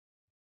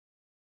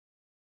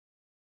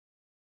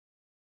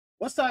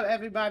What's up,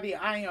 everybody?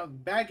 I am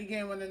back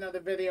again with another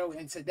video,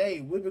 and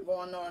today we'll be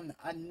going on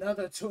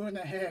another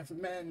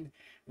 2.5 Men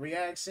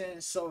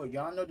reaction. So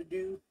y'all know to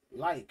do: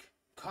 like,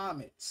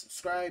 comment,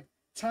 subscribe,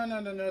 turn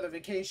on the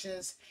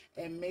notifications,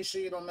 and make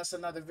sure you don't miss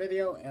another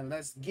video. And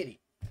let's get it.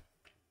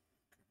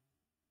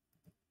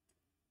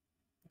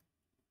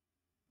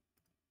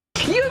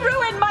 You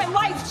ruined my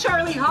life,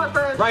 Charlie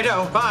Harper.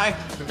 Righto, bye.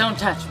 Don't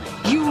touch me.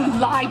 You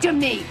lied to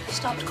me. You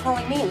stopped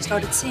calling me and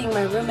started seeing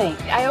my roommate.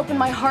 I opened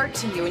my heart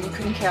to you and you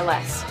couldn't care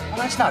less. Well,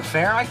 that's not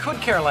fair. I could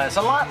care less,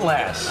 a lot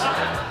less.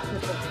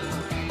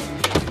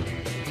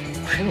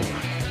 Phew.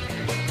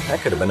 That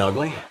could have been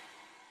ugly.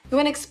 You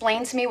want to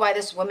explain to me why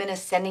this woman is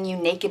sending you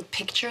naked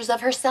pictures of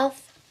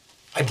herself?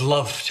 I'd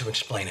love to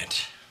explain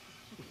it.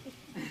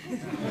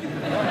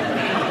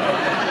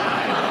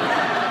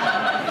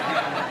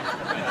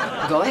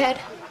 Go ahead.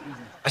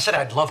 I said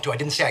I'd love to. I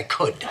didn't say I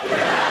could.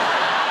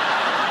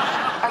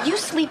 Are you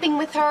sleeping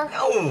with her?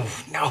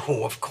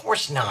 No, of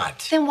course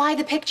not. Then why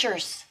the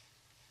pictures?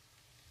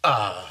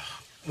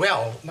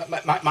 Well,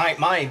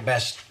 my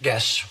best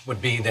guess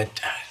would be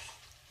that,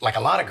 like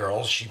a lot of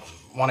girls, she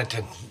wanted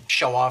to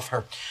show off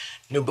her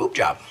new boob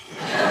job.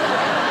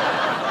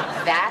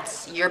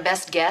 That's your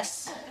best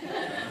guess?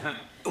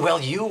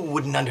 Well, you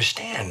wouldn't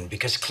understand,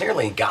 because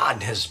clearly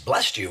God has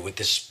blessed you with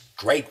this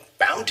great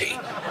bounty.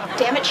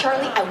 Damn it,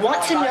 Charlie, I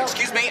want to know.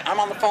 Excuse me,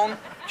 I'm on the phone.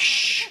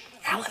 Shh,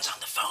 Alan's on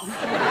the phone.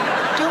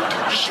 Don't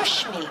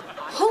shush me.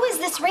 Who is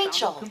this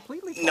Rachel?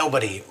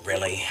 Nobody,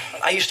 really.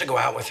 I used to go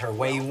out with her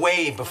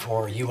way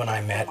before you and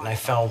I met, and I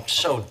fell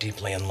so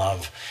deeply in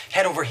love.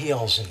 Head over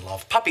heels in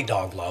love. Puppy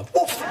dog love.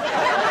 Oof.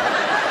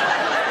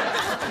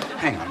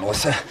 Hang on,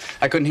 Melissa.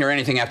 I couldn't hear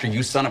anything after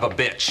you son of a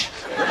bitch.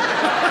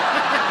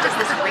 Does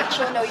this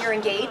Rachel know you're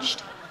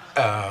engaged?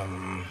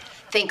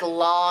 Think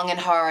long and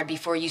hard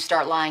before you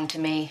start lying to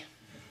me.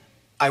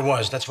 I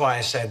was. That's why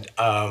I said,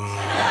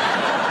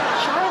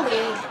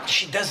 Charlie.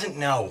 She doesn't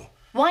know.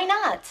 Why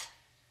not?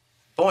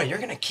 Boy, you're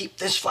gonna keep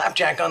this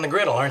flapjack on the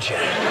griddle, aren't you?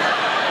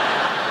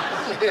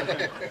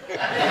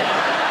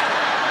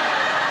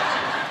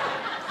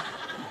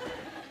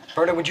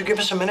 Berta, would you give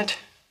us a minute?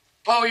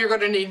 Oh, you're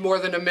gonna need more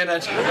than a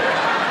minute.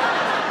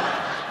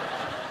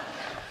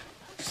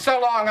 So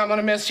long, I'm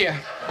gonna miss you.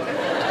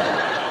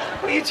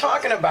 What are you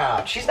talking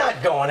about? She's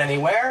not going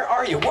anywhere,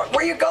 are you? Where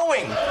are you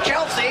going?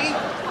 Chelsea!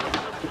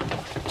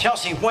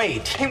 Chelsea,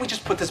 wait. Can't we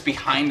just put this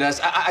behind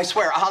us? I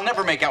swear, I'll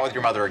never make out with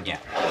your mother again.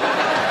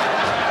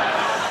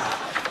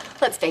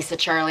 Let's face it,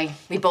 Charlie.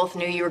 We both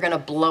knew you were gonna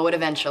blow it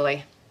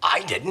eventually.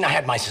 I didn't. I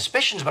had my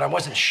suspicions, but I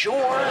wasn't sure.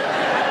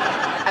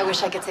 I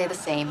wish I could say the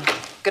same.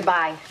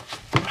 Goodbye.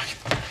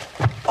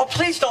 Oh,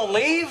 please don't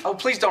leave. Oh,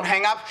 please don't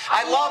hang up.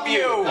 I love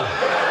you.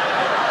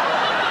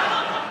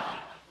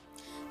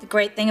 The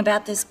great thing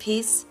about this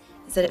piece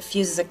is that it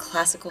fuses a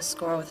classical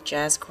score with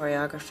jazz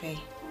choreography.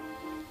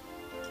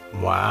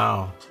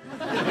 Wow.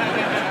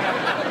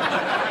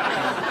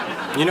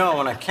 You know,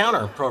 on a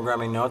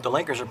counter-programming note, the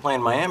Lakers are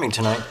playing Miami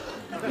tonight.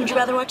 Would you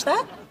rather watch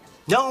that?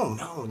 No,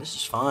 this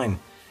is fine.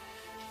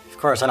 Of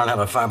course, I don't have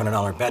a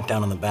 $500 bet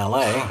down on the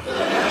ballet.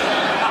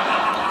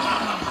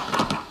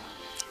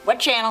 What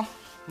channel?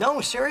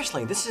 No,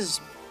 seriously, this is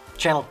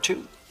Channel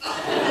 2.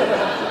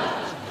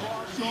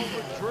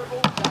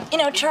 You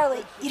know,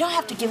 Charlie, you don't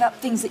have to give up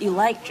things that you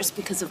like just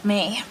because of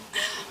me.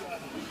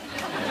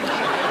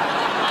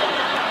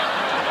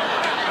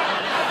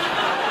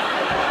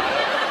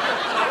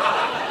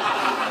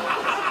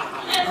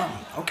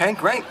 Okay,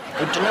 great.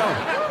 Good to know.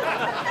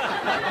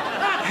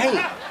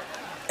 Hey,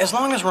 as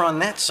long as we're on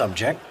that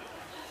subject,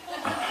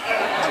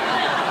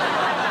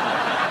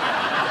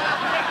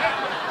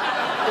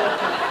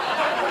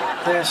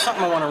 there's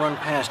something I want to run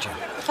past you.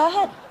 Go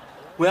ahead.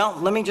 Well,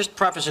 let me just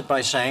preface it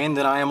by saying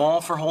that I am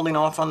all for holding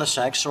off on the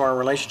sex so our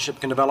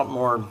relationship can develop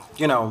more,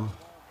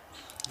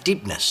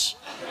 deepness.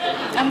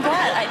 I'm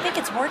glad. I think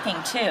it's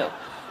working, too.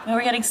 I mean,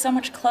 we're getting so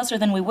much closer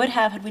than we would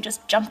have had we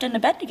just jumped into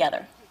bed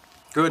together.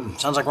 Good.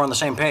 Sounds like we're on the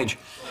same page.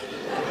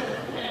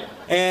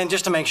 And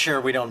just to make sure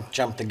we don't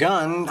jump the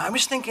gun, I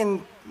was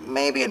thinking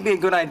maybe it'd be a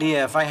good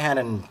idea if I had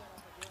an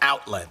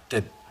outlet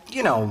that,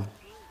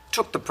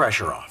 took the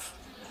pressure off.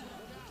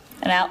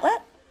 An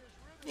outlet?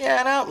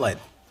 Yeah, an outlet.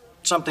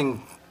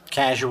 Something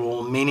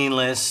casual,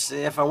 meaningless.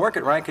 If I work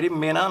it right, could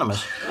even be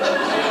anonymous.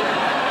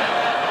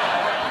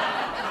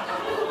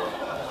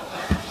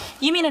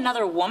 You mean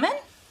another woman?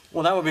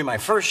 Well, that would be my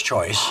first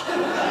choice.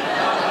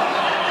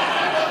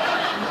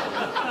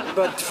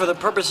 But for the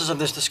purposes of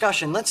this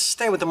discussion, let's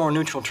stay with the more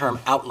neutral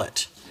term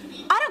outlet.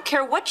 I don't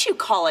care what you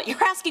call it.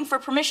 You're asking for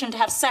permission to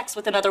have sex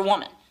with another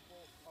woman.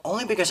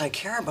 Only because I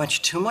care about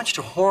you too much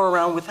to whore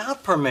around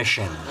without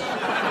permission.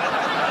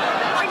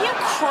 Are you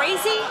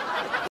crazy?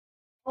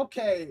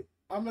 Okay,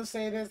 I'm gonna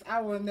say this.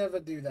 I would never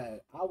do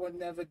that. I would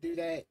never do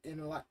that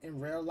in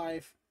real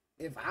life.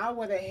 If I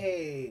would have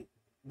had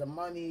the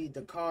money,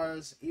 the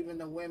cars, even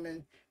the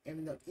women,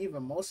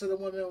 even most of the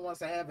women wants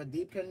to have a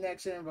deep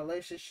connection and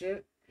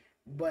relationship.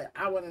 But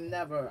I would have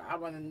never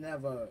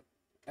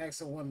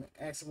asked a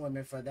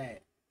woman for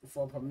that.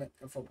 for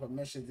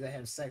permission to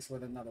have sex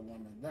with another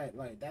woman.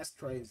 That's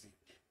crazy.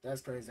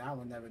 That's crazy. I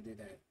would never do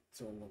that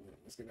to a woman.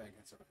 Let's get back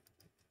into it.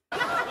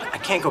 I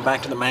can't go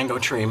back to the mango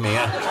tree,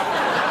 Mia.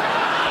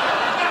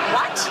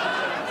 What?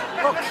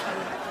 Look,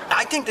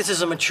 I think this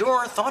is a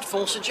mature,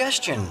 thoughtful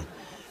suggestion.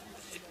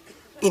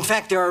 In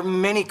fact, there are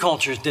many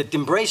cultures that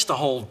embrace the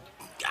whole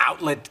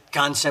outlet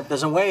concept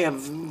as a way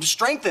of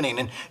strengthening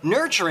and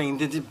nurturing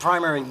the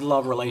primary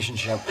love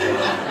relationship.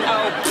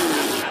 Oh.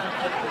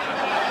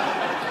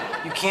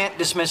 You can't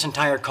dismiss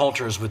entire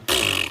cultures with...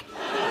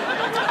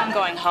 I'm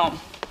going home.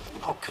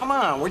 Oh, come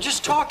on, we're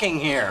just talking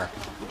here.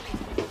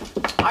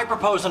 I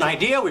propose an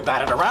idea, we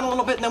bat it around a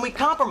little bit, and then we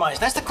compromise.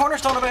 That's the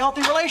cornerstone of a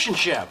healthy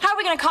relationship. How are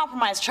we going to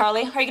compromise,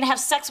 Charlie? Are you going to have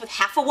sex with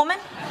half a woman?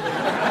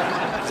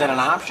 Is that an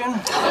option?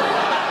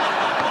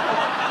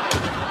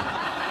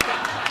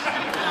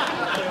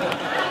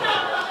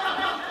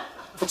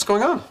 What's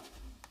going on?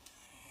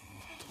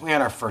 We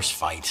had our first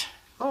fight.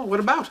 Oh, what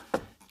about?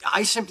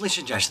 I simply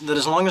suggested that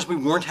as long as we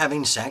weren't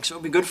having sex, it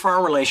would be good for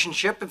our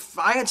relationship if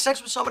I had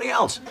sex with somebody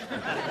else.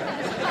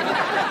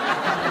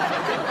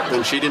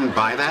 Then she didn't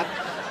buy that?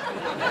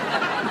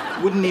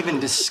 Wouldn't even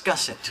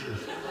discuss it.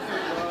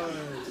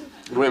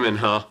 Women,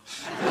 huh?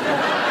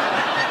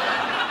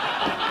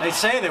 They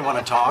say they want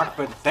to talk,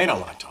 but they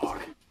don't want to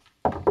talk.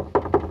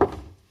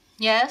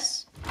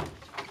 Yes?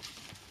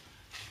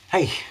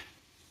 Hey,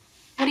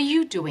 What are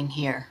you doing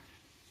here?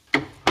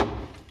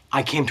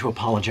 I came to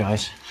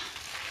apologize.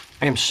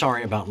 I am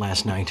sorry about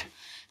last night.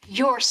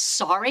 You're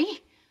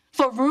sorry?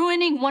 For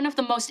ruining one of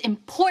the most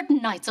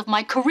important nights of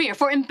my career,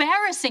 for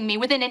embarrassing me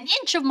within an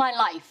inch of my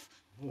life.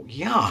 Well,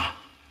 yeah.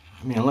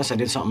 I mean, unless I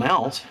did something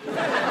else.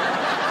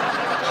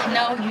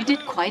 No, you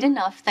did quite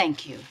enough,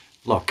 thank you.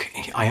 Look,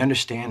 I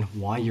understand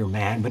why you're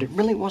mad, but it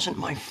really wasn't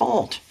my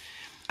fault.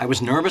 I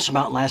was nervous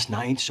about last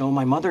night, so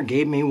my mother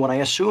gave me what I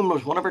assumed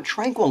was one of her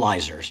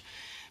tranquilizers.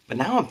 But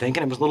now I'm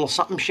thinking it was a little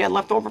something she had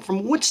left over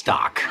from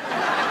Woodstock.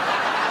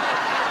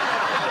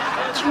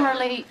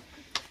 Charlie,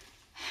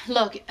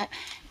 look,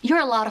 you're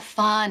a lot of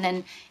fun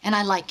and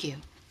I like you.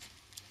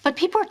 But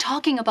people are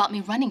talking about me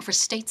running for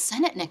state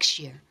senate next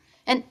year.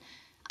 And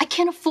I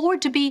can't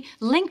afford to be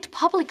linked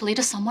publicly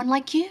to someone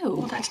like you.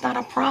 Well, that's not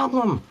a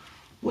problem.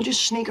 We'll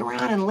just sneak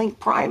around and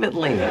link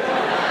privately. No,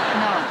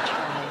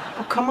 Charlie.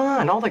 Oh, come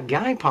on. All the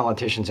guy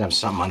politicians have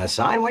something on the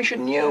side. Why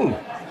shouldn't you?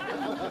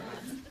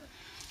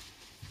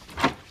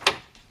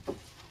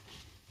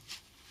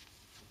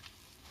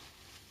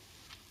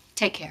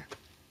 Take care.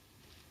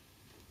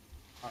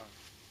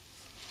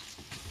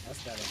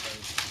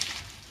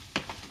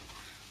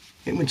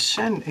 It would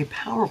send a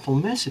powerful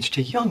message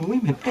to young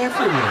women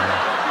everywhere.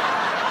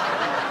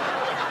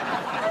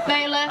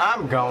 Bailiff.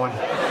 I'm going.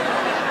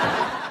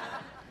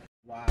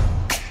 Wow.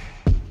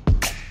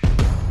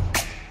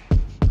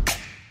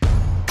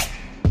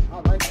 I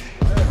like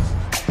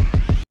this.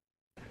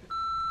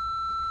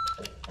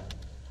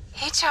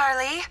 Hey,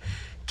 Charlie.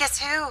 Guess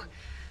who?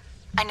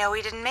 I know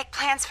we didn't make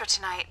plans for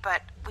tonight,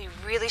 but we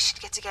really should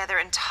get together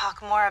and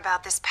talk more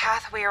about this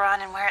path we're on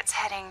and where it's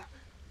heading.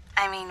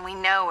 I mean, we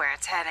know where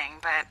it's heading,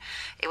 but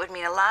it would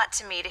mean a lot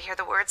to me to hear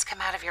the words come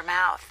out of your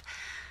mouth.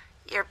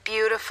 Your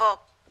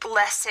beautiful,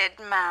 blessed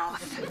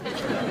mouth.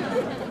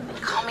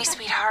 Call me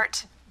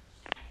sweetheart.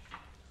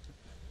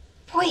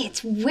 Boy,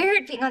 it's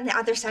weird being on the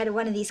other side of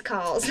one of these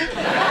calls.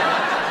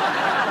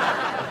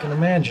 I can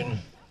imagine.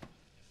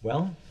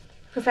 Well?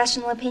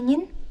 Professional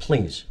opinion?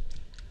 Please.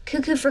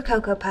 Cuckoo for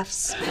Cocoa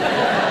Puffs.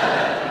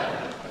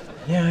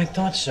 Yeah, I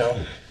thought so.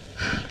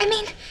 I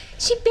mean,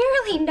 she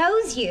barely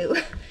knows you.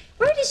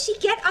 Where does she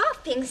get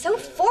off being so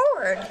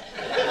forward?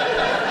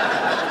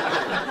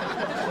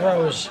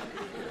 Rose,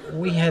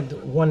 we had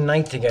one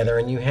night together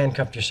and you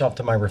handcuffed yourself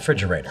to my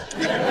refrigerator.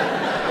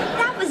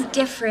 That was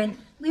different.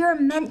 We were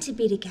meant to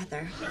be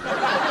together.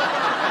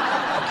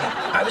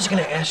 I was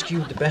going to ask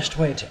you the best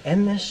way to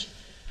end this,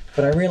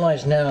 but I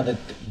realize now that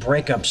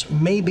breakups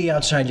may be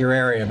outside your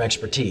area of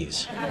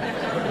expertise.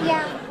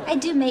 Yeah, I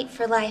do mate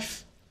for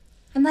life.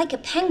 I'm like a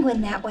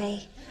penguin that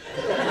way.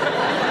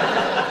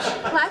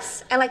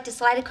 Plus, I like to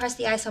slide across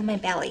the ice on my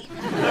belly.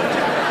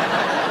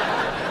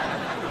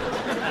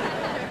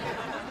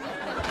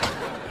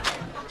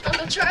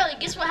 Uncle Charlie,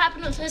 guess what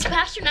happened with Miss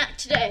Pasternak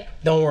today?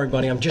 Don't worry,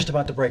 buddy. I'm just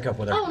about to break up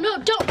with her. Oh, no,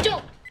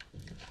 don't.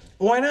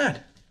 Why not?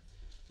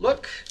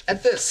 Look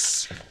at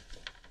this.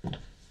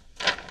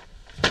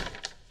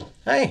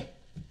 Hey,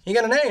 you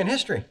got an A in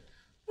history.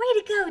 Way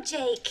to go,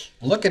 Jake.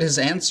 Look at his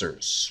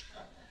answers.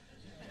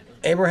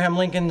 Abraham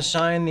Lincoln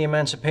signed the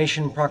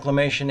Emancipation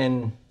Proclamation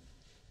in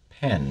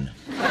pen.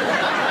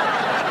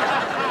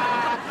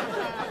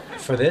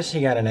 For this,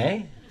 he got an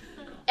A?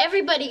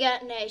 Everybody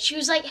got an A. She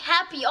was like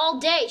happy all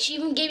day. She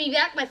even gave me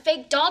back my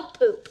fake dog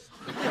poop.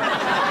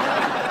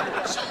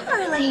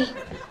 Charlie,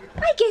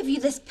 I gave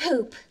you this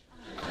poop.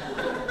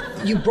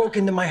 You broke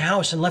into my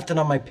house and left it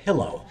on my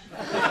pillow.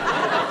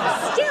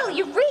 Still,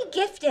 you're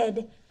re-gifted.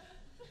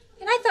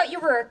 And I thought you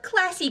were a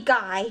classy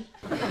guy.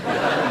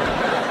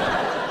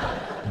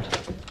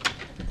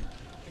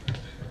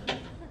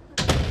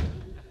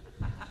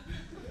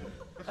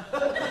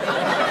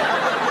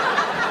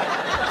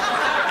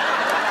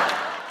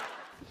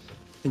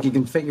 Think you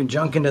can fit your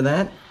junk into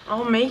that?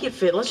 I'll make it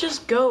fit. Let's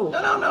just go.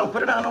 No.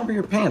 Put it on over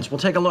your pants. We'll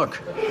take a look.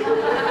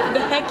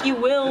 The heck you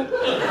will.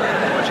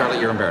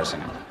 Charlie, you're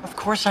embarrassing him. Of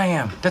course I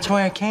am. That's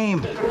why I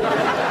came.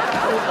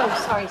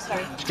 Oh, sorry.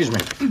 Excuse me.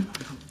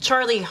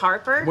 Charlie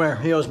Harper? Where?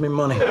 He owes me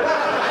money. Is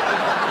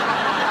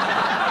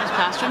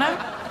Pasternak?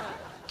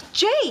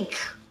 Jake!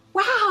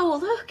 Wow,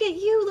 look at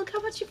you. Look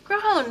how much you've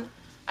grown.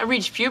 I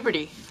reached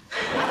puberty.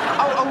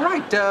 Oh,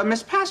 right.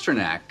 Miss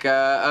Pasternak.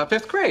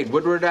 5th grade,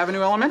 Woodward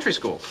Avenue Elementary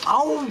School.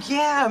 Oh,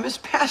 yeah, Miss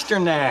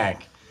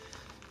Pasternak.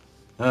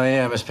 Oh,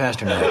 yeah, Miss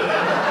Pasternak.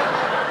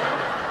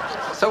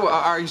 So,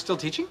 are you still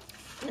teaching?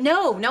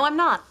 No, I'm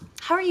not.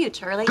 How are you,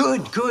 Charlie?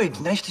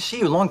 Good. Nice to see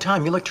you. Long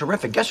time. You look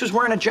terrific. Guess who's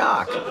wearing a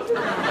jock?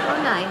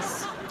 Oh,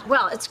 nice.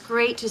 Well, it's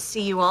great to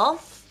see you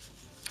all.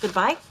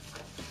 Goodbye.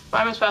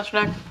 Bye, Miss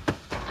Pasternak.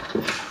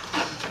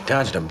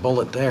 Dodged a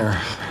bullet there.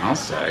 I'll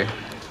say.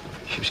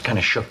 She was kind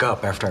of shook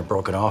up after I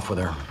broke it off with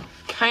her.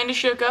 Kinda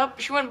shook up.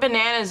 She went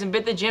bananas and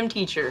bit the gym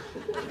teacher.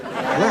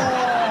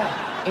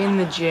 Where? In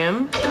the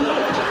gym.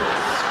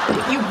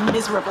 You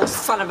miserable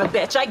son of a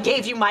bitch. I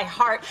gave you my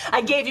heart.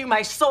 I gave you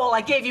my soul.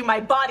 I gave you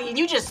my body, and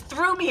you just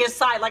threw me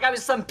aside like I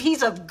was some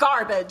piece of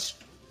garbage.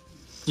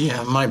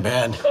 Yeah, my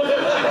bad.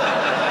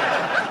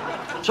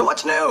 So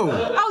what's new?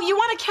 Oh, you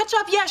want to catch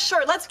up? Yeah,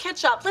 sure. Let's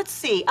catch up. Let's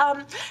see.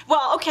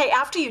 Well, okay,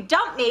 after you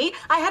dumped me,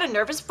 I had a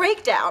nervous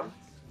breakdown.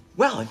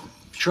 Well, it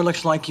sure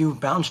looks like you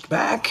bounced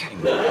back.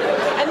 And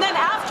then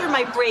after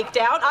my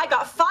breakdown, I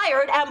got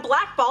fired and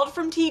blackballed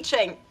from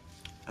teaching.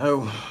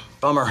 Oh,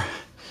 bummer.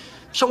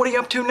 So what are you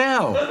up to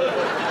now?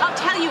 I'll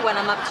tell you what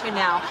I'm up to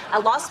now. I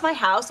lost my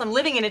house, I'm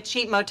living in a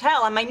cheap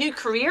motel, and my new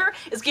career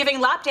is giving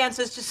lap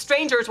dances to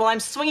strangers while I'm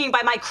swinging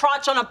by my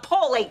crotch on a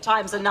pole 8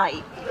 times a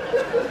night.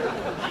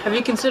 Have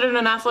you considered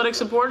an athletic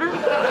supporter?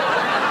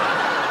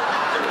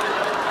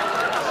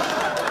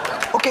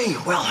 Okay,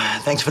 well,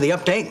 thanks for the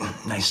update.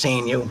 Nice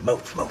seeing you.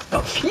 Move.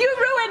 You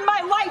ruined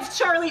my life,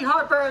 Charlie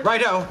Harper.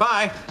 Righto,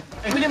 bye.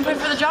 We didn't pay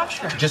for the job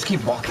description. Just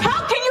keep walking.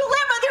 How can you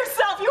live with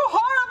yourself, you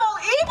horrible,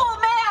 evil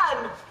man?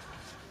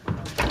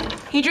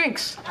 He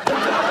drinks.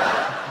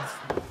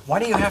 Why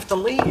do you have to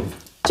leave?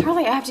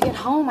 Charlie, I have to get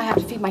home. I have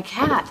to feed my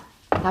cat.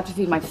 I have to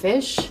feed my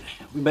fish.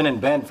 We've been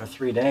in bed for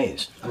 3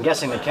 days. I'm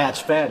guessing the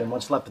cat's fed and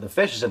what's left of the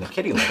fish is in the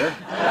kitty litter.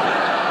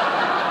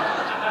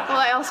 Well,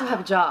 I also have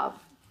a job.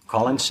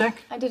 Call in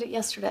sick? I did it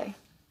yesterday.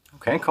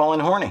 Okay, call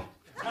in horny.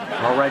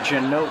 I'll write you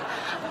a note.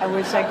 I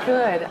wish I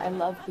could. I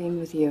love being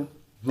with you.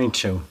 Me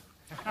too.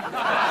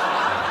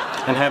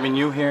 And having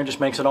you here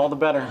just makes it all the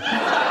better.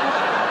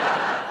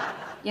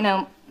 You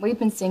know, we've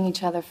been seeing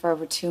each other for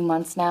over 2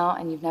 months now,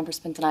 and you've never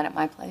spent the night at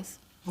my place.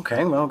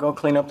 Okay, well, go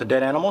clean up the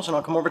dead animals and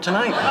I'll come over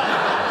tonight.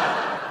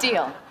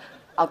 Deal.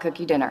 I'll cook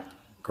you dinner.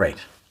 Great.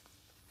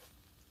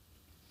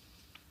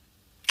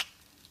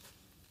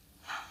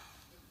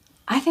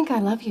 I think I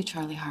love you,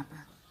 Charlie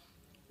Harper.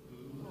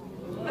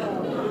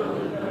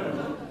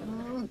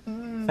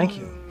 Thank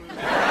you.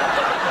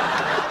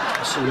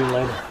 I'll see you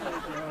later.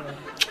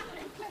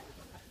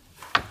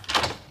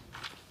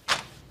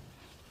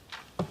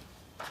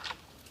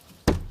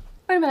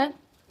 Wait a minute.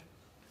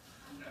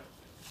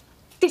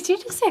 Did you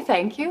just say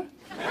thank you?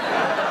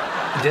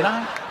 Did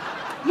I?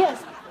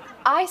 Yes.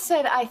 I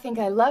said I think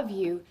I love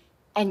you,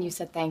 and you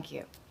said thank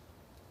you.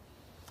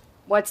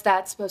 What's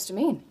that supposed to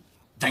mean?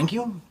 Thank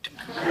you?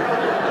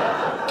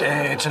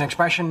 It's an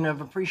expression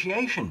of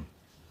appreciation.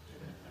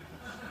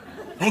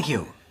 Thank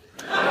you.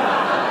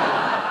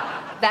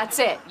 That's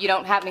it. You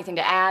don't have anything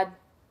to add?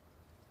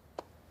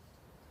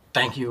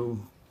 Thank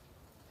you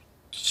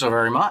so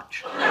very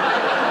much.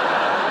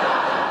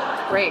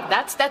 Great.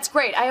 That's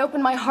great. I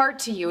opened my heart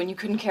to you, and you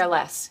couldn't care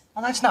less.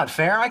 Well, that's not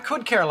fair. I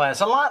could care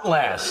less, a lot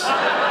less.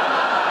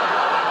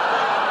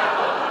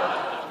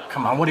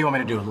 Come on, what do you want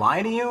me to do,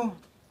 lie to you?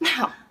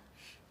 Now,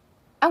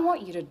 I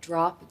want you to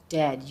drop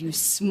dead, you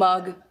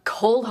smug,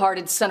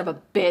 cold-hearted son of a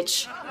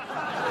bitch.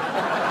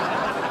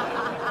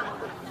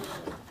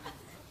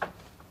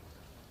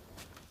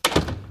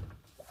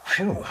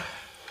 Phew.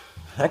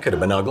 That could have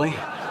been ugly.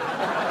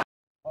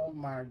 Oh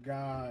my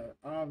God,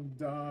 I'm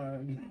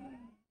done.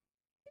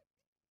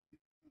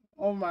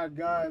 Oh my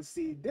God,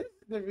 see, this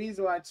is the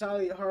reason why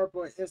Charlie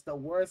Harper is the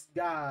worst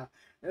guy,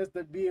 is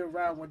to be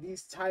around with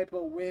these type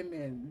of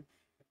women.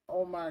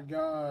 Oh my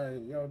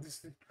God, yo,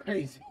 this is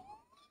crazy.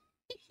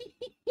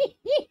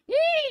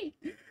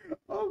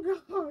 Oh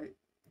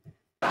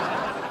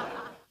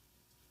God.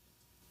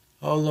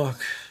 Oh, look.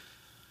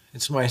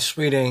 It's my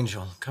sweet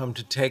angel come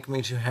to take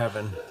me to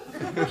heaven.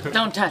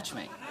 Don't touch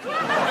me.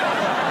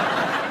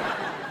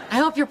 I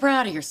hope you're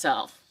proud of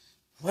yourself.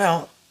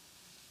 Well,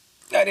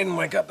 I didn't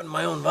wake up in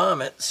my own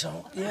vomit,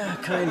 so yeah,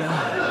 kind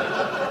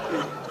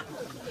of.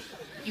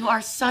 You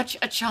are such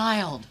a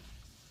child.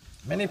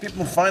 Many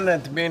people find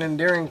that to be an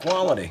endearing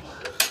quality.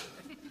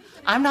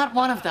 I'm not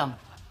one of them.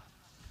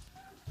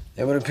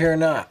 It would appear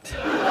not.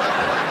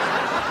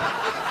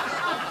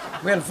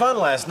 We had fun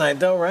last night,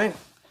 though, right?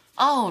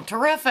 Oh,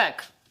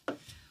 terrific.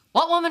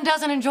 What woman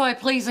doesn't enjoy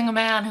pleasing a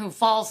man who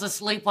falls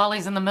asleep while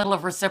he's in the middle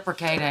of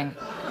reciprocating?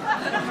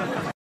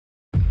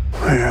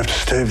 I have to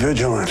stay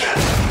vigilant.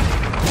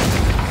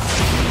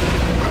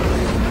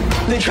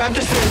 They trapped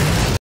us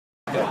in.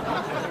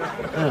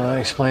 Oh, that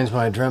explains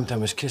why I dreamt I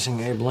was kissing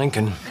Abe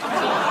Lincoln.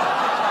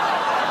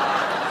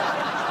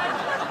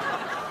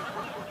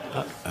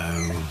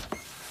 Uh-oh.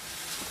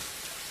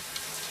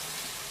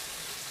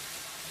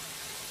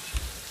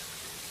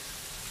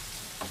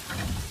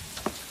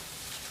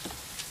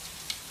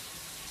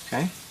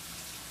 Okay.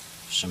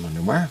 Some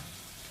underwear.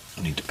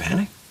 No need to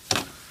panic.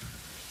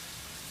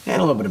 And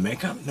a little bit of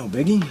makeup, no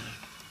biggie.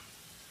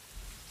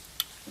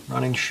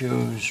 Running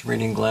shoes,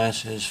 reading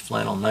glasses,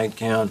 flannel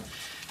nightgown,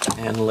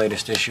 and the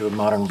latest issue of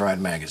Modern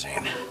Bride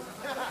magazine.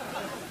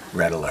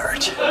 Red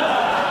alert.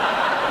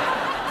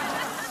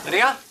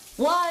 Lydia?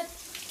 What?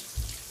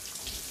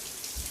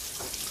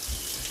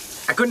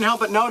 I couldn't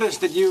help but notice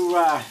that you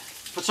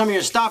put some of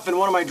your stuff in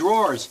one of my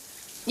drawers.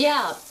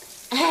 Yeah.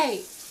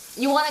 Hey,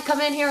 you want to come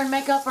in here and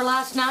make up for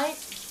last night?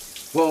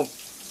 Well,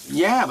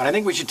 yeah, but I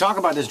think we should talk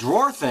about this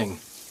drawer thing.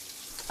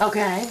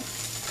 Okay.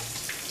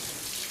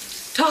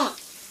 Talk.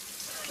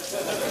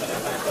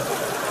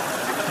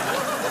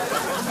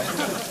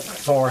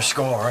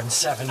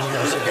 7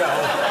 years ago.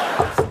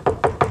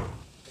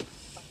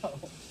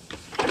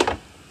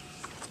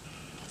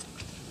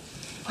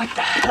 What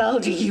the hell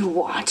do you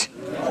want?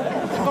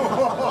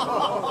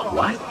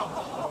 What?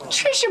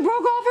 Trisha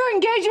broke off her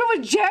engagement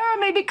with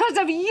Jeremy because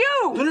of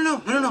you!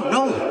 No.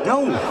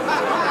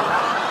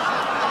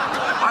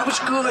 I was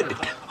good.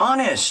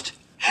 Honest.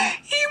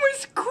 He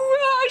was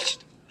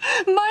crushed!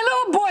 My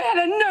little boy had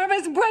a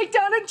nervous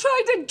breakdown and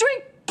tried to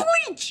drink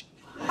bleach!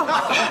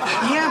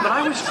 Yeah, but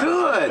I was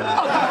good.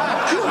 Oh,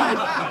 good!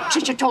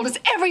 Trisha told us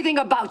everything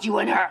about you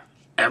and her.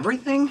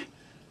 Everything?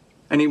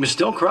 And he was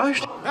still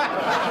crushed?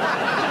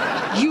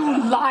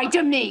 You lied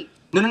to me!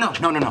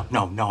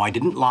 No, I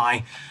didn't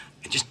lie.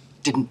 I just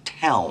didn't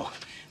tell.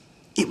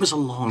 It was a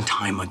long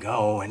time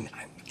ago, and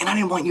I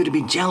didn't want you to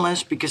be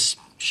jealous because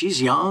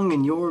she's young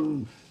and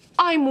you're...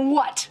 I'm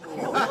what?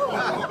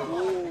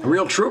 A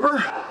real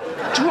trooper?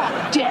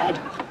 Drop dead.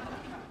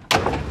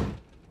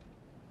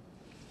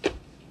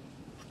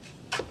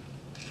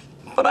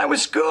 But I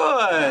was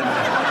good.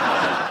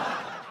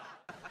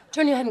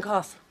 Turn your head and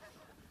cough.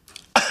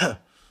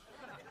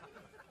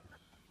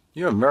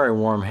 You have very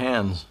warm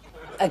hands.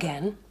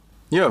 Again?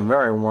 You have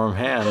very warm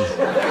hands.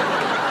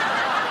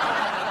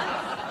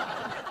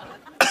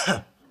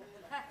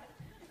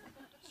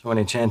 So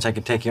any chance I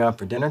could take you out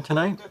for dinner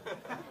tonight?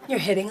 You're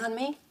hitting on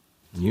me?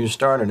 You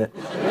started it.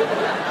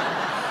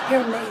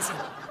 You're amazing.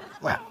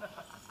 Well,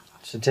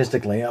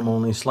 statistically, I'm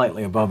only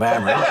slightly above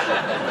average.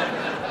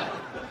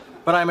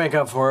 But I make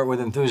up for it with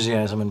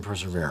enthusiasm and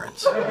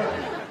perseverance.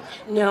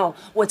 No,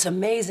 what's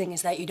amazing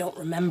is that you don't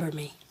remember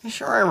me.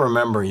 Sure, I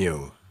remember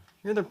you.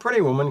 You're the pretty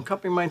woman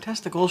cupping my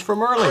testicles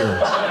from earlier.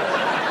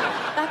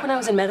 Back when I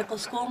was in medical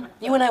school,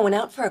 you and I went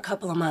out for a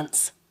couple of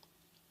months.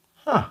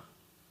 Huh.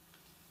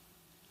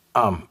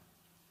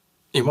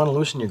 You want to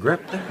loosen your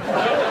grip there?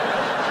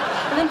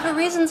 And then for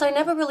reasons I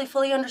never really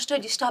fully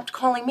understood, you stopped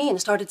calling me and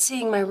started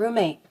seeing my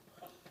roommate.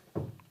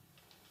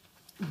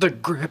 The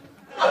grip.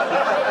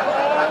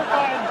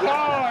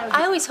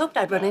 I always hoped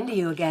I'd run into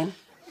you again.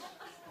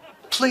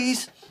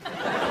 Please,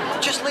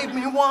 just leave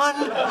me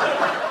one.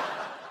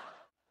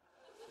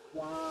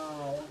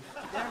 Wow.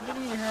 That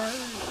really hurt.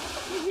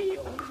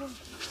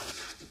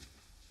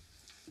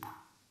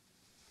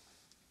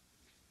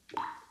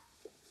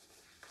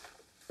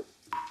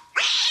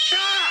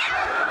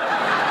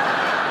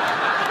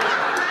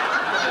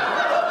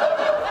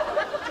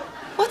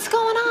 What's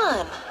going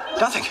on?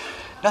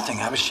 Nothing.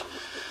 I was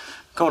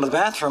going to the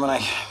bathroom and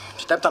I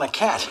stepped on a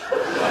cat.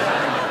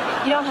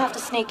 You don't have to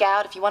sneak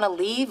out. If you want to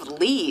leave,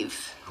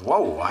 leave.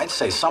 Whoa, I'd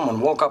say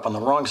someone woke up on the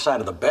wrong side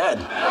of the bed.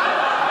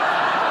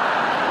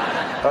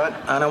 But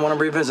I don't want to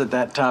revisit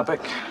that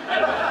topic.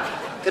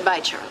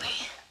 Goodbye,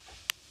 Charlie.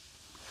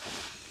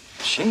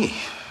 Gee,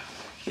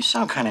 you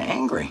sound kind of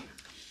angry.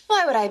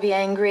 Why would I be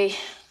angry?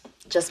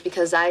 Just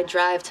because I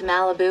drive to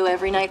Malibu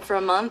every night for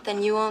a month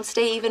and you won't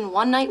stay even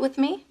one night with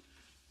me?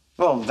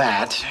 Well,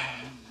 that,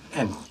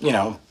 and,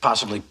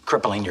 possibly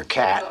crippling your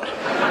cat.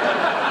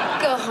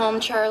 Go home,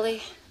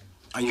 Charlie.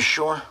 Are you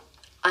sure?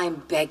 I'm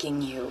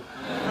begging you.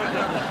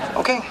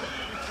 Okay,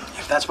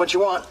 if that's what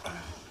you want.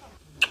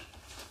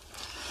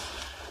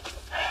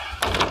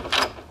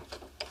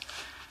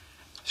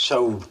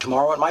 So,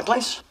 tomorrow at my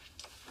place?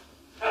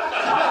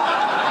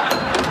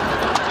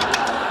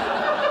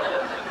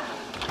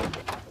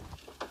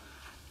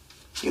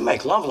 You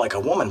make love like a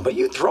woman, but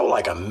you throw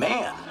like a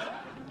man.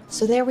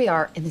 So there we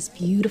are in this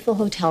beautiful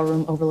hotel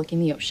room overlooking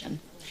the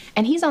ocean.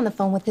 And he's on the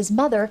phone with his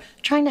mother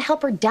trying to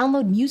help her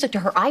download music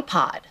to her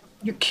iPod.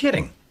 You're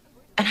kidding.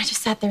 And I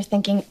just sat there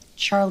thinking,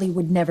 Charlie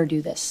would never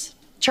do this.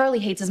 Charlie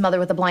hates his mother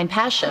with a blind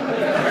passion.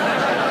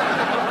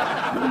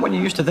 When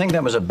you used to think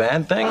that was a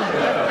bad thing?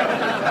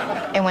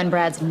 And when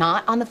Brad's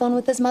not on the phone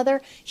with his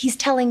mother, he's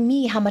telling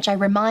me how much I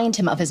remind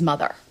him of his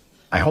mother.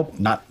 I hope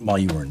not while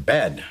you were in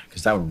bed,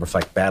 because that would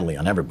reflect badly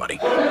on everybody.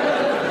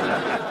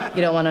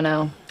 You don't want to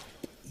know.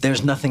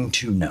 There's nothing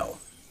to know.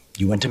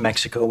 You went to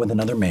Mexico with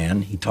another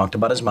man. He talked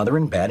about his mother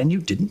in bed, and you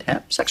didn't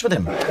have sex with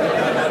him.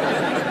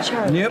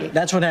 Charlie. Yep,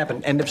 that's what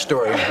happened. End of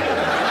story.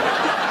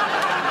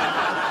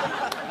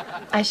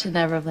 I should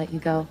never have let you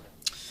go.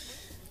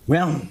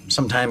 Well,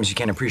 sometimes you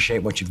can't appreciate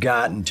what you've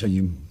got until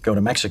you go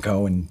to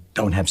Mexico and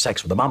don't have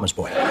sex with a mama's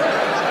boy.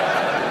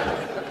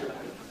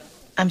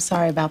 I'm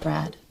sorry about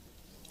Brad.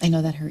 I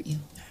know that hurt you.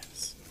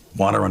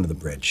 Water under the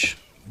bridge.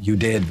 You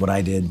did what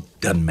I did,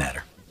 doesn't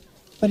matter.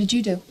 What did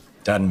you do?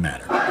 Doesn't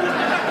matter.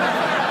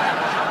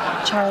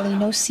 Charlie,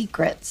 no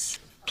secrets.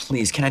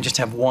 Please, can I just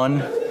have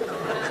one?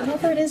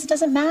 Whatever it is, it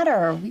doesn't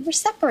matter. We were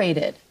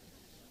separated.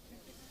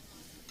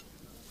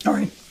 All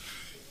right,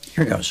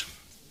 here goes.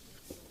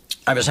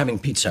 I was having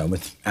pizza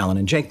with Alan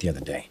and Jake the other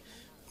day.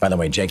 By the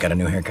way, Jake got a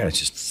new haircut. It's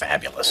just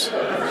fabulous.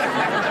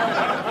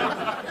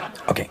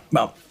 Okay,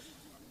 well,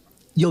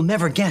 you'll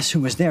never guess who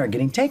was there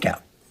getting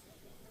takeout.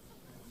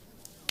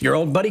 Your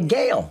old buddy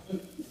Gail.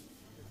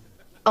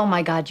 Oh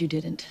my God, you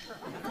didn't.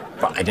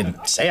 Well, I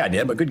didn't say I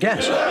did, but good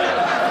guess.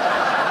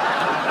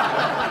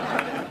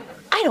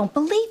 I don't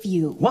believe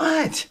you.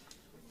 What?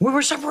 We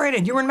were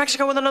separated. You were in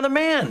Mexico with another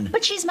man.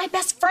 But she's my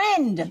best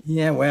friend.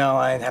 Yeah, well,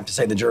 I'd have to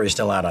say the jury's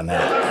still out on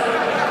that.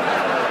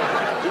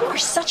 You are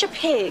such a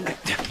pig.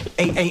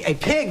 A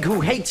pig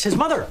who hates his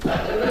mother.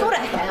 Go to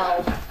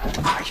hell.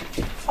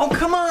 Oh,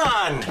 come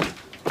on.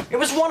 It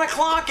was 1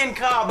 o'clock in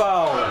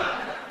Cabo.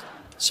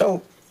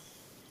 So,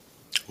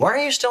 why are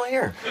you still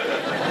here?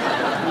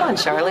 Come on,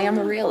 Charlie, I'm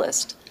a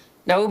realist.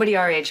 Nobody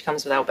our age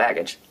comes without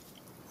baggage.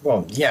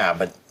 Well, yeah,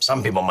 but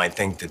some people might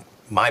think that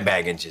my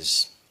baggage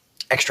is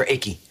extra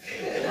icky.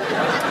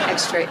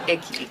 Extra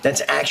icky.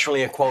 That's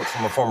actually a quote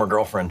from a former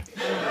girlfriend.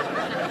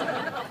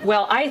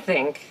 Well, I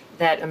think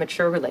that a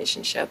mature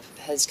relationship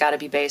has got to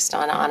be based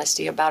on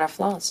honesty about our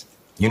flaws.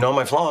 You know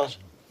my flaws.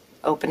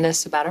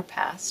 Openness about our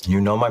past.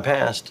 You know my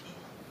past.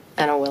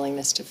 And a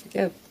willingness to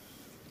forgive.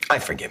 I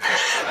forgive you.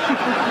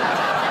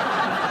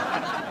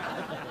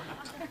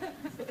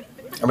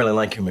 I really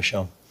like you,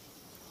 Michelle.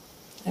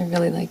 I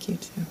really like you,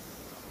 too.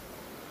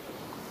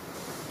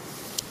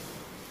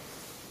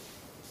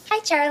 Hi,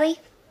 Charlie.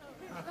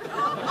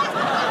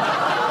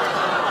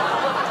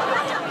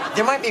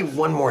 There might be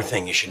one more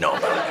thing you should know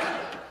about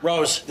me.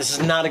 Rose, this is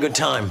not a good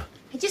time.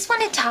 I just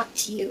want to talk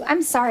to you.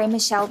 I'm sorry,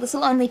 Michelle. This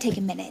will only take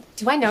a minute.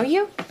 Do I know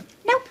you?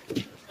 Nope.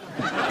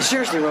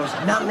 Seriously, Rose,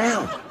 not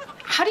now.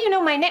 How do you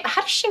know my name?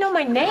 How does she know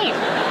my name?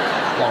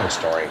 Long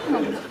story.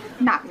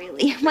 Not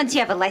really. Once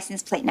you have a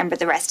license plate number,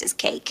 the rest is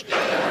cake.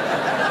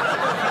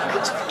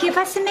 Could you give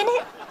us a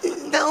minute?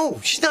 No,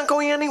 she's not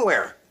going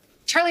anywhere.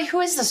 Charlie, who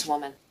is this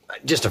woman?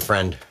 Just a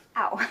friend.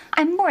 Oh,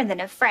 I'm more than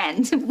a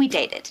friend. We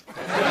dated.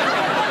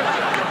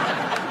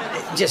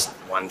 Just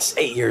once,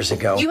 8 years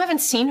ago. You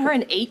haven't seen her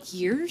in 8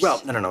 years?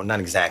 Well, no, not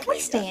exactly.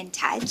 We stay in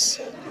touch.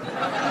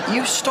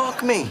 You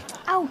stalk me.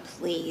 Oh,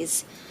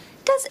 please.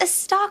 Does a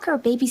stalker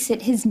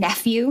babysit his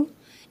nephew?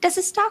 Does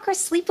a stalker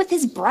sleep with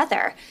his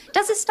brother?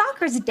 Does a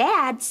stalker's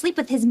dad sleep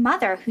with his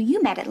mother, who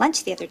you met at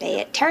lunch the other day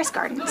at Terrace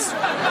Gardens?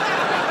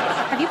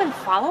 Have you been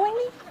following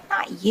me?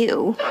 Not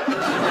you.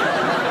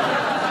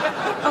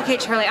 Okay,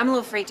 Charlie, I'm a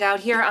little freaked out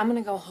here. I'm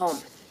gonna go home.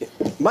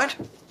 What?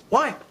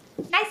 Why?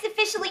 Nice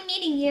officially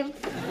meeting you.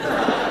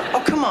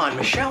 Oh, come on,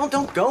 Michelle.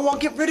 Don't go. I'll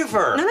get rid of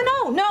her.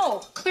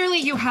 No. Clearly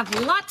you have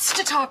lots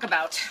to talk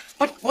about.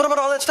 But what about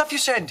all that stuff you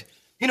said?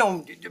 You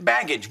know,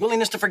 baggage,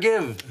 willingness to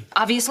forgive.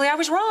 Obviously, I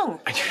was wrong.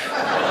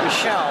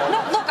 Michelle.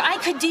 No, look, I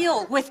could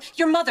deal with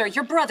your mother,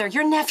 your brother,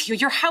 your nephew,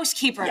 your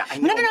housekeeper. Yeah, I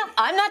know. No,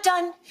 I'm not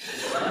done.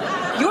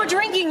 You're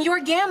drinking,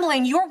 you're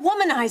gambling, you're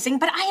womanizing,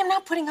 but I am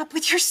not putting up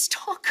with your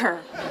stalker.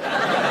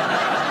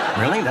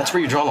 Really? That's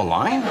where you draw the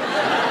line?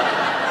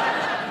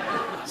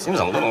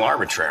 Seems a little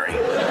arbitrary.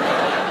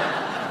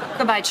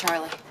 Goodbye,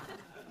 Charlie.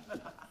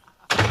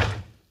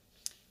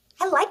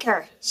 I like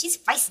her. She's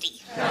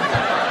feisty.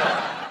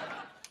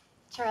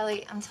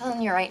 Charlie, I'm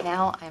telling you right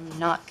now, I'm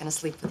not gonna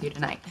sleep with you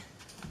tonight.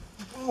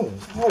 Whoa.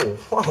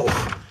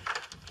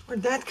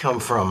 Where'd that come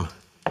from?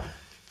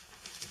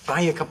 Buy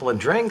you a couple of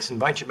drinks,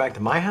 invite you back to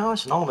my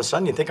house, and all of a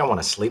sudden you think I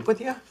want to sleep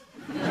with you?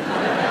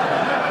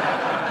 Yeah?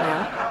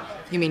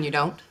 You mean you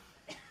don't?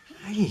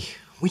 Hey,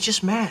 we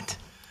just met.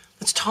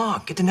 Let's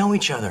talk, get to know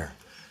each other.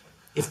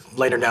 If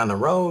later down the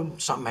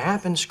road something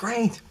happens,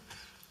 great.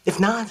 If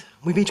not,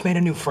 we've each made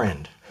a new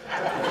friend.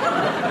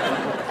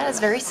 That is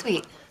very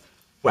sweet.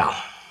 Well,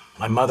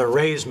 my mother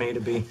raised me to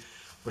be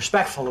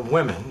respectful of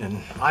women,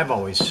 and I've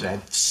always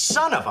said,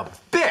 son of a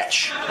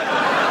bitch!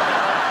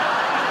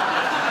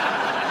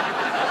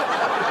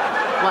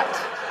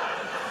 What?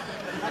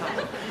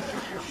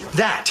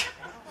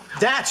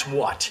 That's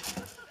what.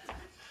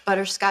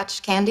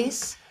 Butterscotch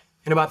candies?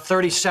 In about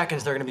 30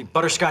 seconds, they're gonna be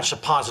butterscotch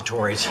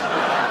suppositories. Well,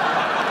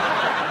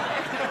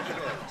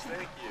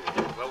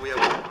 we have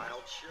a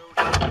wild show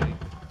today.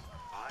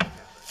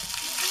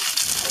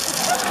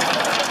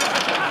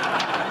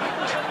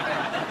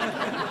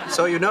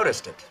 So you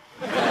noticed it.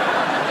 Maybe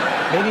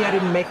I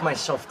didn't make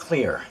myself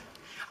clear.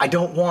 I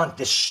don't want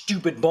this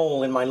stupid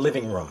bowl in my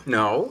living room.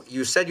 No,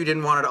 you said you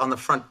didn't want it on the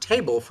front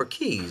table for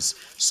keys.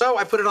 So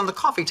I put it on the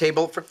coffee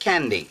table for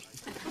candy.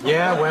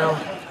 Yeah, well,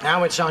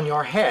 now it's on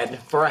your head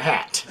for a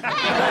hat.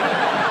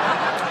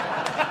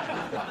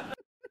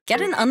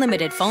 Get an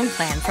unlimited phone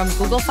plan from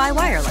Google Fi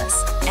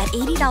Wireless at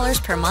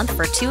 $80 per month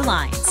for 2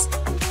 lines.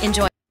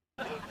 Enjoy.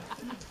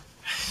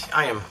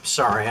 I am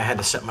sorry I had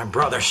to set my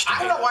brother straight.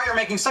 I don't know why you're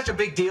making such a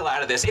big deal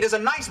out of this. It is a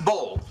nice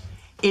bowl.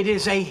 It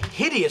is a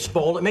hideous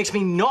bowl. It makes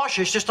me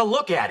nauseous just to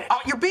look at it. Oh,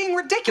 you're being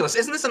ridiculous.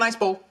 Isn't this a nice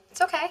bowl? It's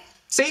okay.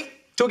 See?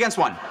 2 against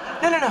 1.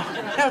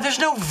 No, there's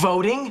no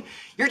voting.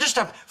 You're just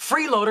a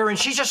freeloader and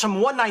she's just some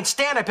one-night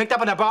stand I picked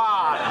up in a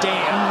bar.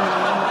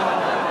 Damn.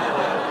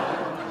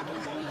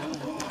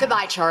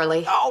 Goodbye,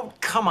 Charlie. Oh,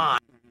 come on.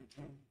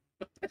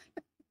 I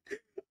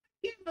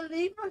can't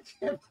believe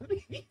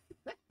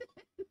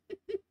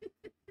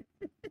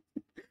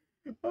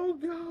Oh,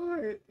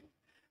 God.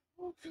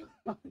 Oh,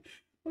 God.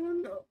 Oh,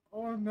 no.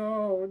 Oh,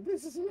 no.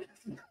 This is...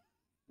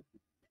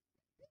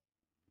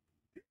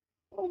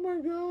 Oh, my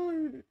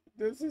God.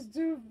 This is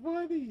too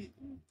funny.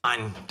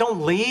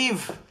 Don't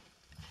leave.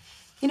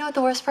 You know what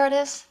the worst part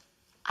is?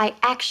 I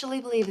actually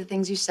believe the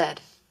things you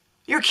said.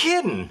 You're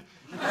kidding.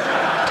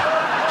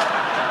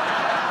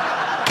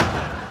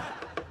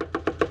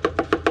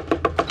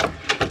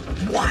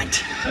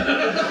 What?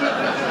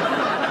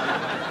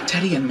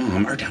 Teddy and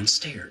Mom are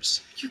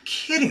downstairs. You're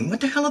kidding. What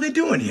the hell are they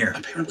doing here?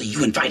 Apparently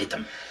you invited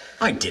them.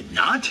 I did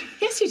not.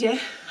 Yes, you did.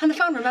 On the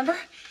phone, remember?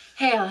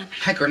 Hey, Ellen.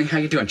 Hi, Gurney. How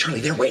you doing? Charlie,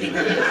 they're waiting.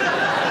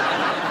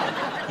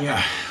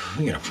 Yeah,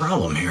 we got a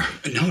problem here.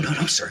 No,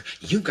 sir.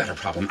 You've got a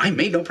problem. I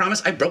made no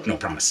promise. I broke no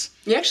promise.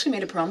 You actually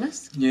made a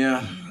promise?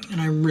 Yeah,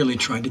 and I really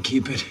tried to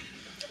keep it.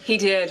 He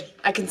did.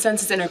 I can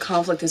sense his inner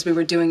conflict as we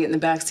were doing it in the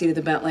backseat of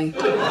the Bentley.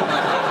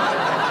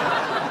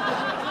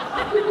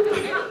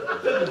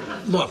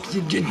 Look,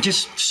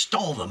 just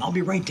stall them. I'll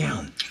be right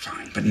down.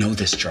 Fine, but know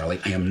this,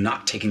 Charlie. I am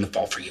not taking the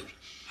fall for you.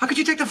 How could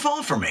you take the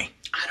fall for me?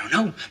 I don't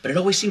know, but it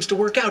always seems to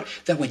work out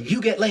that when you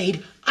get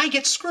laid, I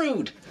get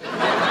screwed.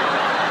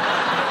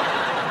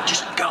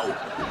 Just go.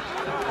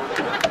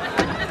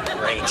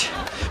 Great.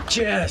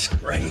 Just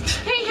great.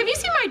 Hey, have you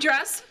seen my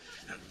dress?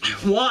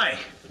 Why?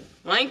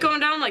 Well, I ain't going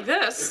down like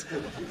this.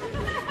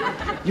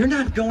 You're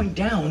not going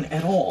down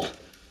at all.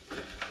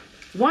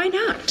 Why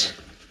not?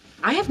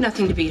 I have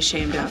nothing to be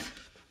ashamed of.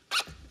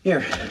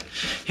 Here,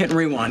 hit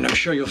rewind. I'm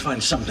sure you'll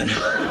find something. You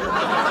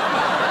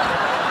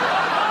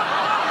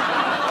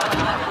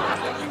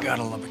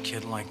gotta love a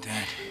kid like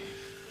that.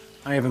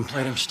 I even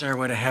played him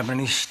Stairway to Heaven,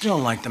 and he still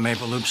liked the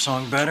Maple Loop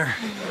song better.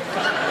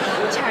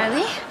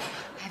 Charlie,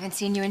 I haven't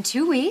seen you in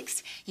 2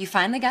 weeks. You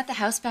finally got the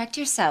house back to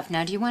yourself.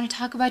 Now, do you want to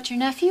talk about your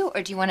nephew,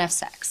 or do you want to have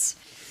sex?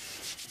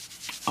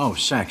 Oh,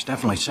 sex.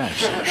 Definitely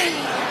sex.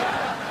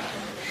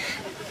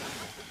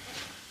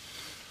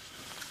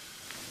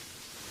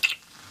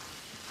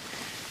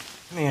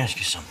 Let me ask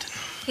you something.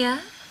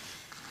 Yeah?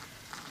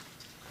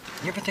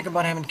 You ever think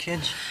about having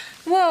kids?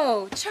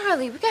 Whoa,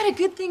 Charlie, we got a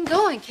good thing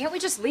going. Can't we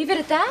just leave it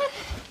at that?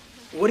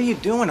 What are you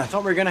doing? I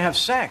thought we were gonna have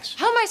sex.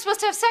 How am I supposed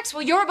to have sex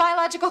while your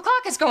biological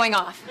clock is going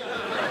off?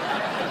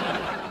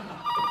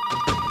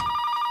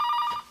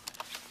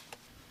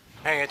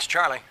 Hey, it's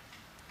Charlie.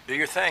 Do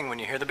your thing when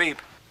you hear the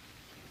beep.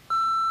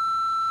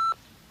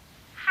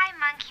 Hi,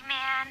 Monkey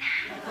Man.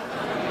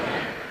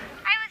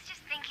 I was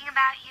just thinking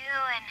about you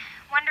and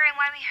wondering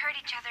why we hurt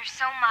each other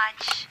so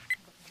much.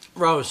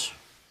 Rose,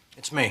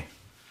 it's me,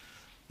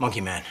 Monkey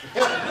Man.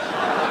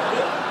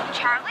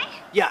 Charlie?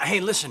 Yeah, hey,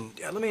 listen,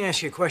 let me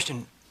ask you a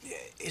question.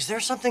 Is there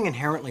something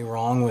inherently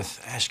wrong with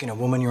asking a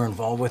woman you're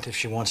involved with if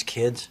she wants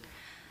kids?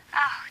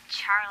 Oh,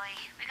 Charlie,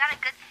 we got a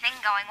good thing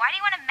going. Why do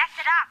you want to mess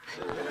it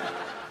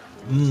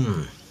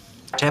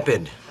up?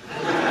 Tepid.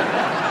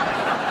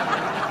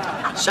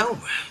 So,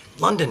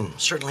 London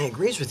certainly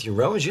agrees with you,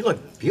 Rose. You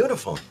look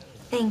beautiful.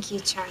 Thank you,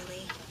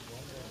 Charlie.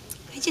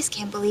 I just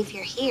can't believe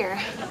you're here.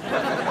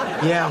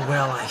 Yeah,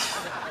 well, I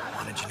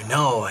wanted you to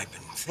know I've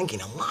been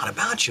thinking a lot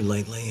about you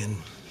lately, and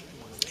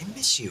I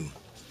miss you.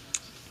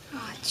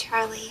 Oh,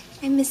 Charlie,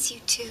 I miss you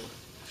too.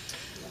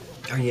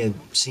 Are you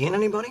seeing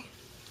anybody?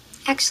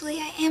 Actually,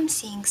 I am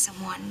seeing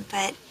someone,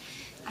 but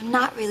I'm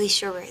not really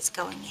sure where it's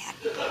going yet.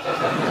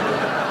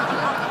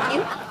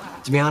 You?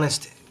 To be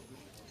honest,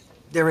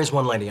 there is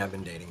one lady I've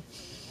been dating.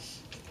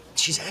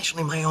 She's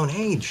actually my own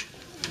age.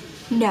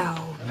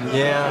 No.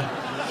 Yeah.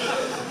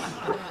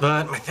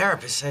 But my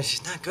therapist says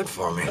she's not good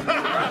for me.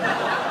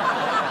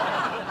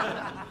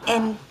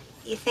 And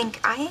you think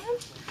I am?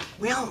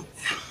 Well,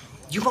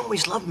 you've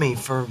always loved me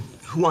for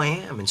who I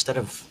am instead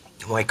of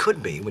who I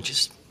could be, which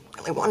is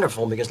really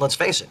wonderful because, let's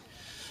face it,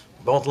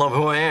 we both love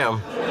who I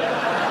am.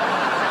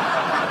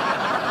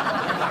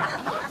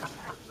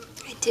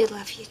 I do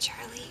love you,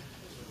 Charlie.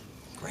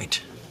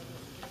 Great.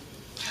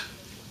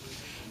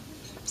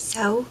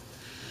 So?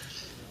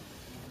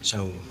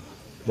 So,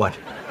 what?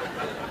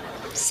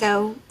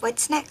 So,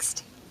 what's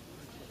next?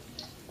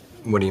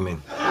 What do you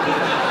mean?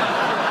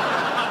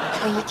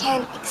 Well, you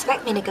can't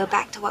expect me to go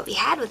back to what we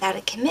had without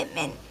a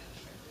commitment.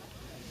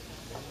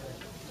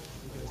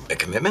 A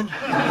commitment?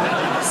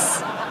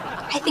 Yes.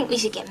 I think we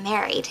should get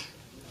married.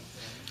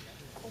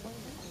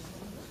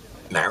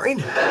 Married?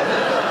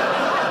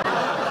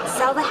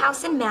 Sell the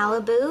house in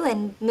Malibu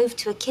and move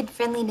to a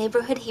kid-friendly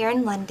neighborhood here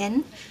in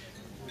London.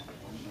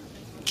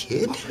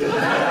 Kid?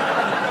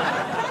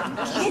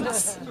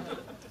 Kids.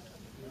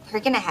 We're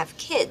gonna have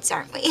kids,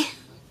 aren't we?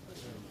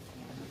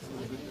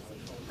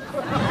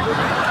 Good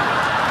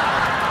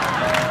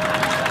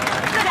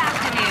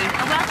afternoon,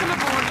 and welcome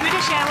aboard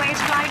British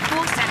Airways Flight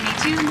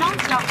 472,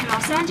 non-stop to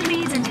Los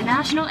Angeles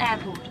International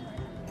Airport.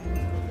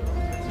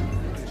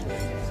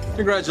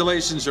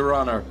 Congratulations, Your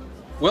Honor.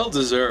 Well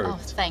deserved. Oh,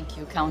 thank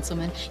you,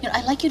 Councilman. You know,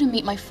 I'd like you to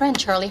meet my friend,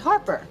 Charlie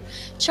Harper.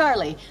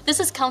 Charlie, this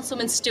is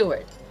Councilman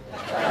Stewart.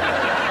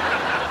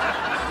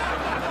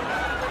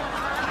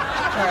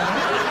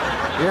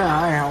 Yeah,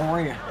 hi, how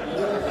are you?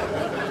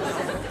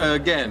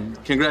 Again,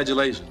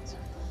 congratulations.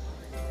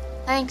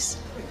 Thanks.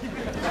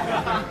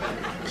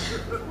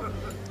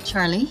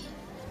 Charlie,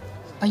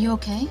 are you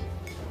okay?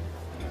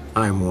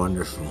 I'm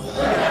wonderful.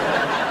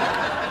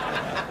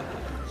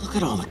 Look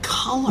at all the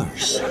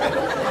colors.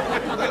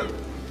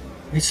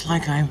 It's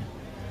like I'm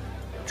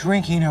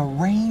drinking a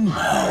rainbow.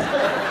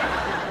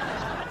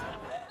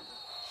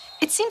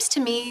 It seems to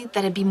me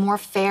that it'd be more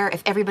fair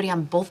if everybody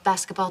on both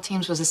basketball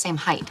teams was the same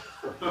height.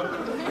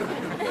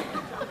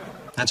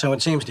 That's how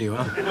it seems to you,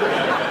 huh?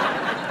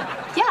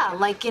 Yeah,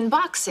 like in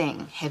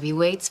boxing.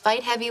 Heavyweights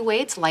fight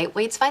heavyweights,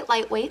 lightweights fight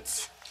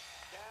lightweights.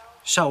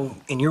 So,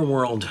 in your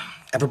world,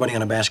 everybody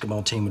on a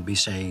basketball team would be,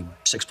 say,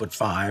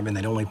 6'5", and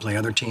they'd only play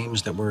other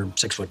teams that were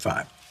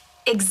 6'5".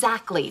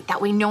 Exactly. That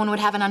way no one would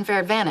have an unfair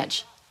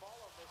advantage.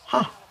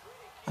 Huh.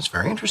 That's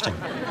very interesting.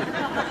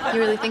 You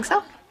really think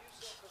so?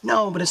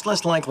 No, but it's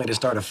less likely to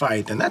start a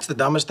fight, and that's the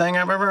dumbest thing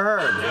I've ever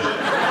heard.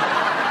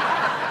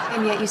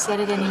 And yet you said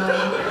it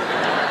anyway.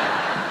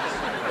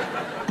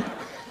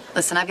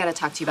 Listen, I've got to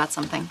talk to you about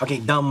something. Okay,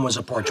 dumb was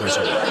a poor choice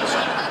of words.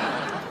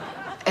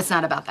 It's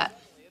not about that.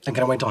 Then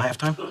can I wait till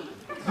halftime?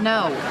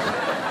 No.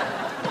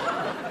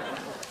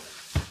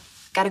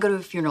 Got to go to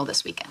a funeral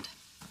this weekend.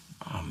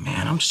 Oh,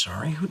 man, I'm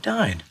sorry. Who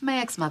died? My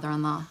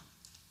ex-mother-in-law.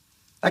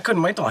 I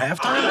couldn't wait till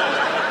halftime?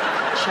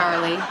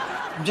 Charlie.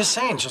 I'm just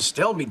saying, she'll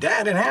still be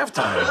dead at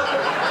halftime.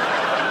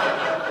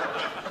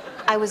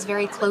 I was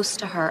very close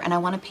to her, and I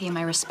want to pay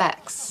my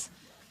respects.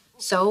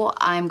 So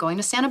I'm going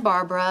to Santa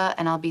Barbara,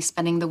 and I'll be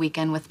spending the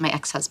weekend with my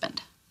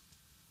ex-husband.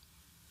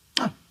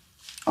 Oh,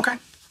 okay.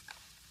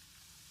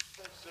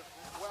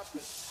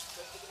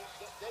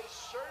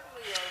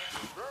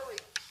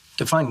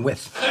 Define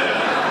with.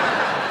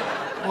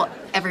 Well,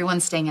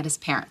 everyone's staying at his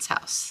parents'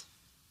 house.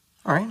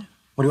 All right.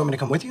 What, do you want me to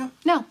come with you?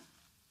 No.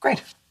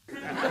 Great.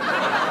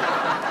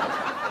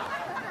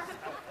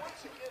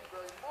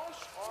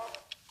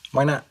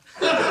 Why not?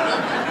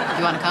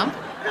 You want to come?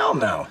 Hell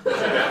no.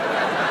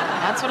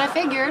 That's what I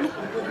figured.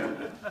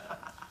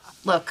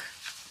 Look,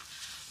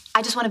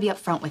 I just want to be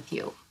upfront with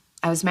you.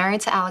 I was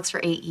married to Alex for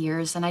 8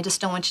 years, and I just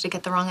don't want you to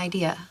get the wrong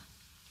idea.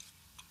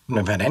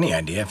 Wouldn't have had any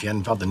idea if you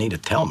hadn't felt the need to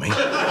tell me.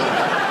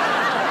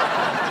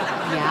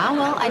 Yeah,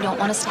 well, I don't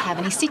want us to have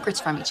any secrets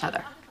from each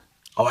other.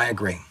 Oh, I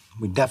agree.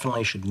 We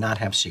definitely should not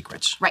have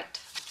secrets. Right.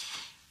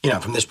 You know,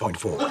 from this point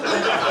forward.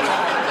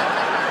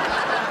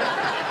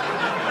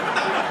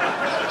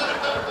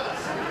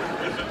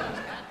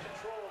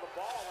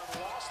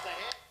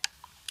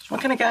 What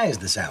kind of guy is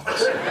this,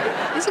 Alex?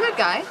 He's a good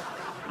guy.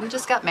 We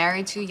just got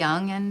married too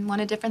young and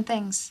wanted different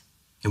things.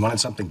 You wanted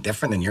something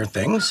different than your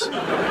things?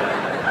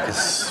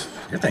 Because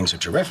your things are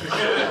terrific.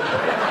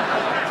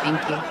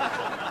 Thank you.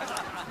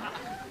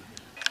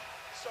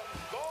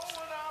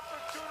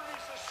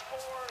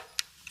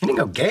 He didn't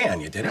go gay on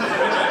you, did he? No.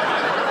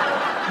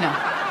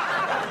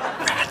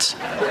 Rats.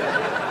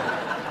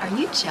 Are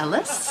you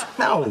jealous?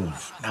 No,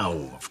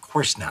 of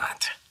course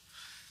not.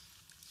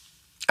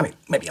 I mean,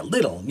 maybe a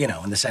little, you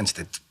know, in the sense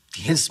that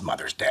his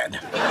mother's dead.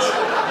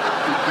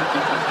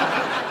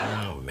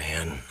 Oh,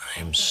 man,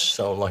 I'm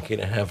so lucky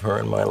to have her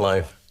in my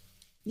life.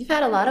 You've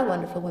had a lot of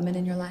wonderful women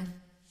in your life.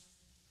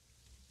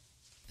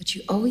 But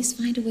you always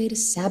find a way to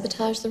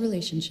sabotage the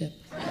relationship.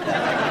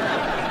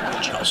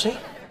 Chelsea?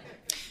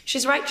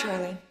 She's right,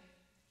 Charlie.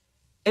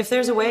 If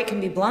there's a way it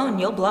can be blown,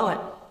 you'll blow it.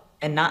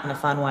 And not in a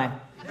fun way.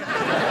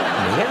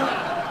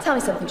 Yeah? Tell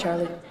me something,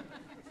 Charlie.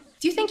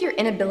 Do you think your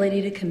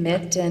inability to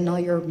commit and all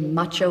your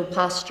macho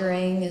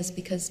posturing is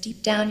because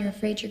deep down you're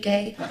afraid you're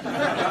gay?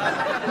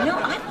 You know,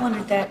 I've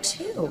wondered that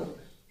too.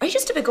 Are you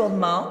just a big old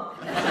mo?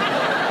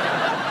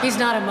 He's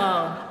not a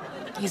mo.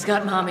 He's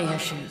got mommy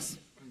issues.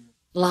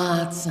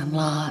 Lots and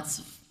lots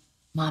of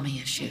mommy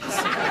issues.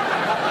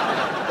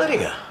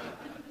 Lydia.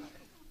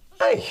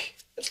 Hey,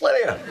 it's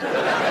Lydia.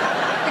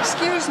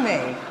 Excuse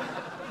me.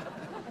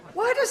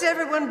 Why does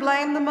everyone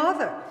blame the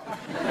mother?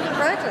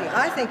 Frankly,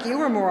 I think you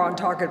were more on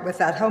target with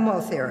that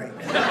homo theory.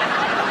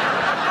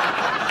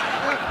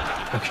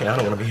 Okay, I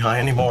don't want to be high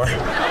anymore.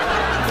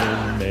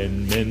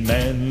 Men, manly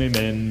men, manly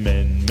men,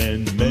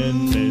 manly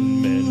men.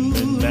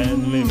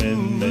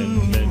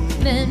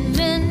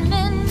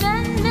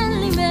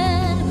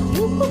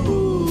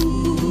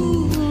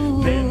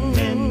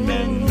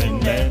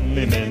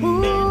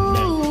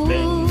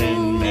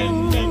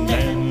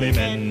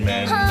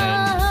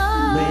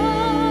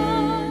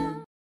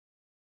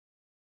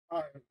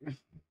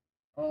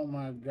 Oh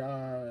my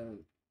god.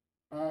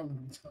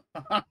 Um,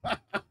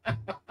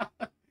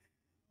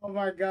 oh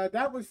my god,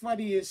 that was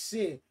funny as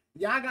shit.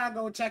 Y'all gotta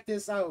go check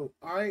this out,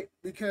 alright?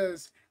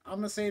 Because I'm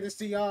gonna say this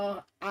to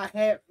y'all.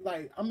 I'm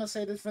gonna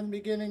say this from the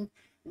beginning.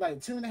 Like,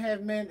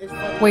 2.5 Men is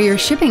funny. Where your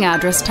shipping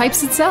address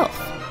types itself.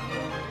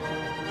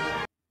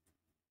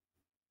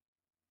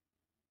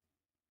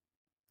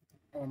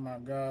 Oh my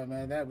god,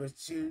 man, that was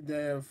too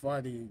damn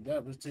funny.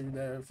 That was too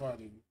damn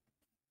funny.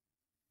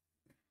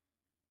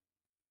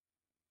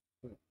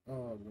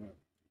 Oh man.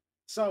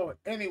 So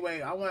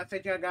anyway, I want to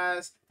thank y'all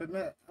guys for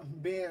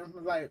being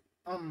like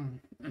I'm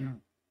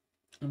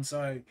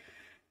sorry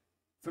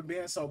for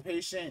being so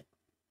patient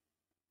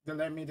to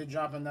let me to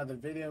drop another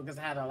video because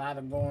I had a lot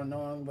of going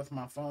on with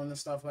my phone and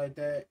stuff like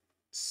that.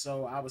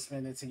 So I will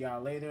spend it to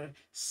y'all later.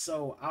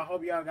 So I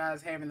hope y'all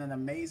guys having an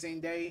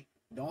amazing day.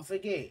 Don't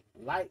forget,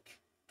 like,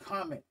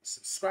 comment,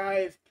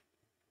 subscribe,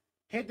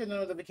 hit the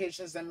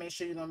notifications, and make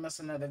sure you don't miss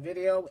another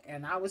video.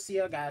 And I will see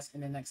y'all guys in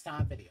the next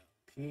time video.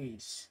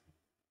 Peace.